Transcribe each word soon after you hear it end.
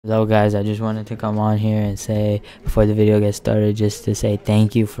Hello guys, I just wanted to come on here and say before the video gets started, just to say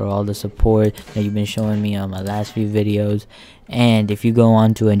thank you for all the support that you've been showing me on my last few videos. And if you go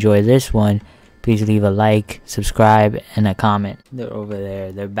on to enjoy this one, please leave a like, subscribe, and a comment. They're over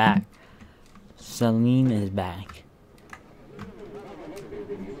there, they're back. Selene is back.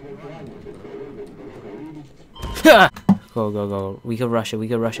 Go, go, go. We can rush it, we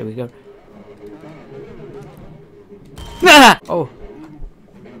can rush it, we can. Oh.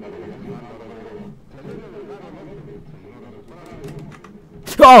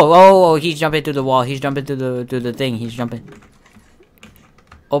 Oh, he's jumping through the wall. He's jumping through the thing. He's jumping.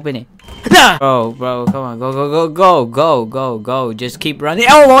 Open it. Bro, come on. Go. Just keep running.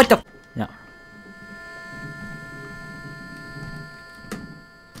 Oh, what the? No.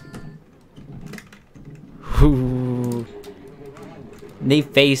 They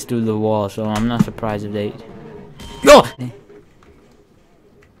phased through the wall, so I'm not surprised if they. Go!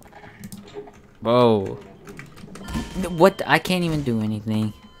 Bro. What? I can't even do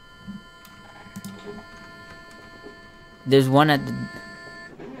anything. There's one at the...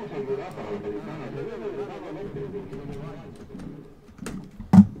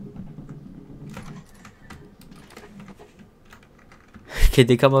 Can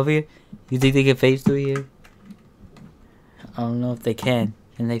they come over here? You think they can phase through here? I don't know if they can.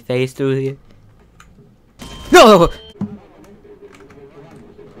 Can they phase through here? No!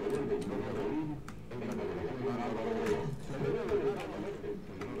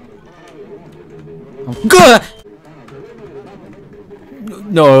 Good.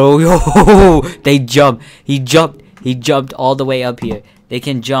 No, yo, they jumped. He jumped all the way up here. They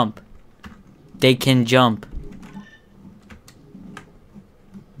can jump. They jump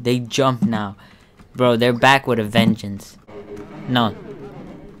now. Bro, they're back with a vengeance. No.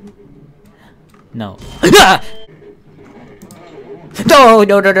 No,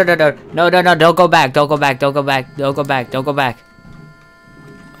 don't go back.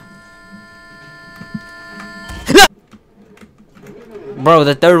 Bro,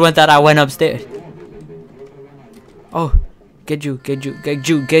 the third one thought I went upstairs. Oh, get juked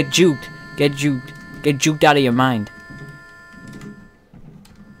out of your mind.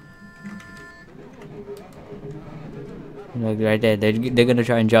 Look right there. They're gonna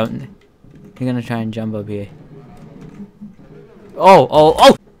try and jump. They're gonna try and jump up here.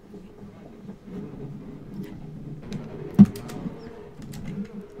 Oh!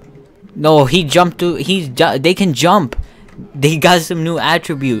 No, he jumped to. They can jump. They got some new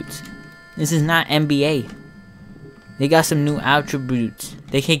attributes. This is not NBA. They got some new attributes.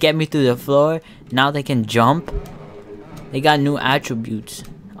 They can get me through the floor. Now they can jump. They got new attributes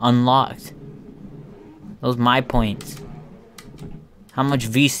unlocked. Those my points. How much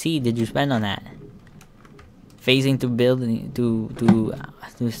VC did you spend on that? Phasing through building to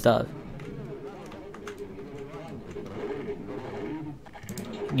stuff.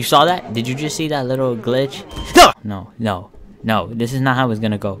 You saw that? Did you just see that little glitch? No. This is not how it's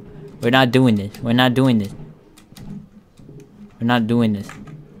gonna go. We're not doing this.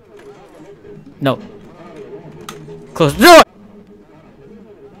 No. Close the door!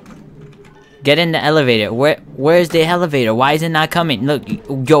 Get in the elevator. Where's the elevator? Why is it not coming? Look,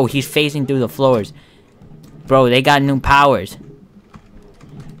 yo, he's phasing through the floors. Bro, they got new powers.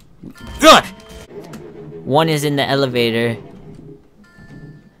 Ugh! One is in the elevator.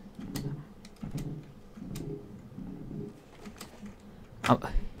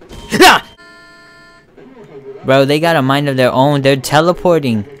 Bro, they got a mind of their own. They're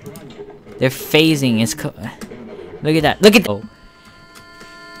teleporting. They're phasing. Look at that. Look at. Oh.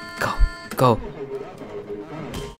 Go.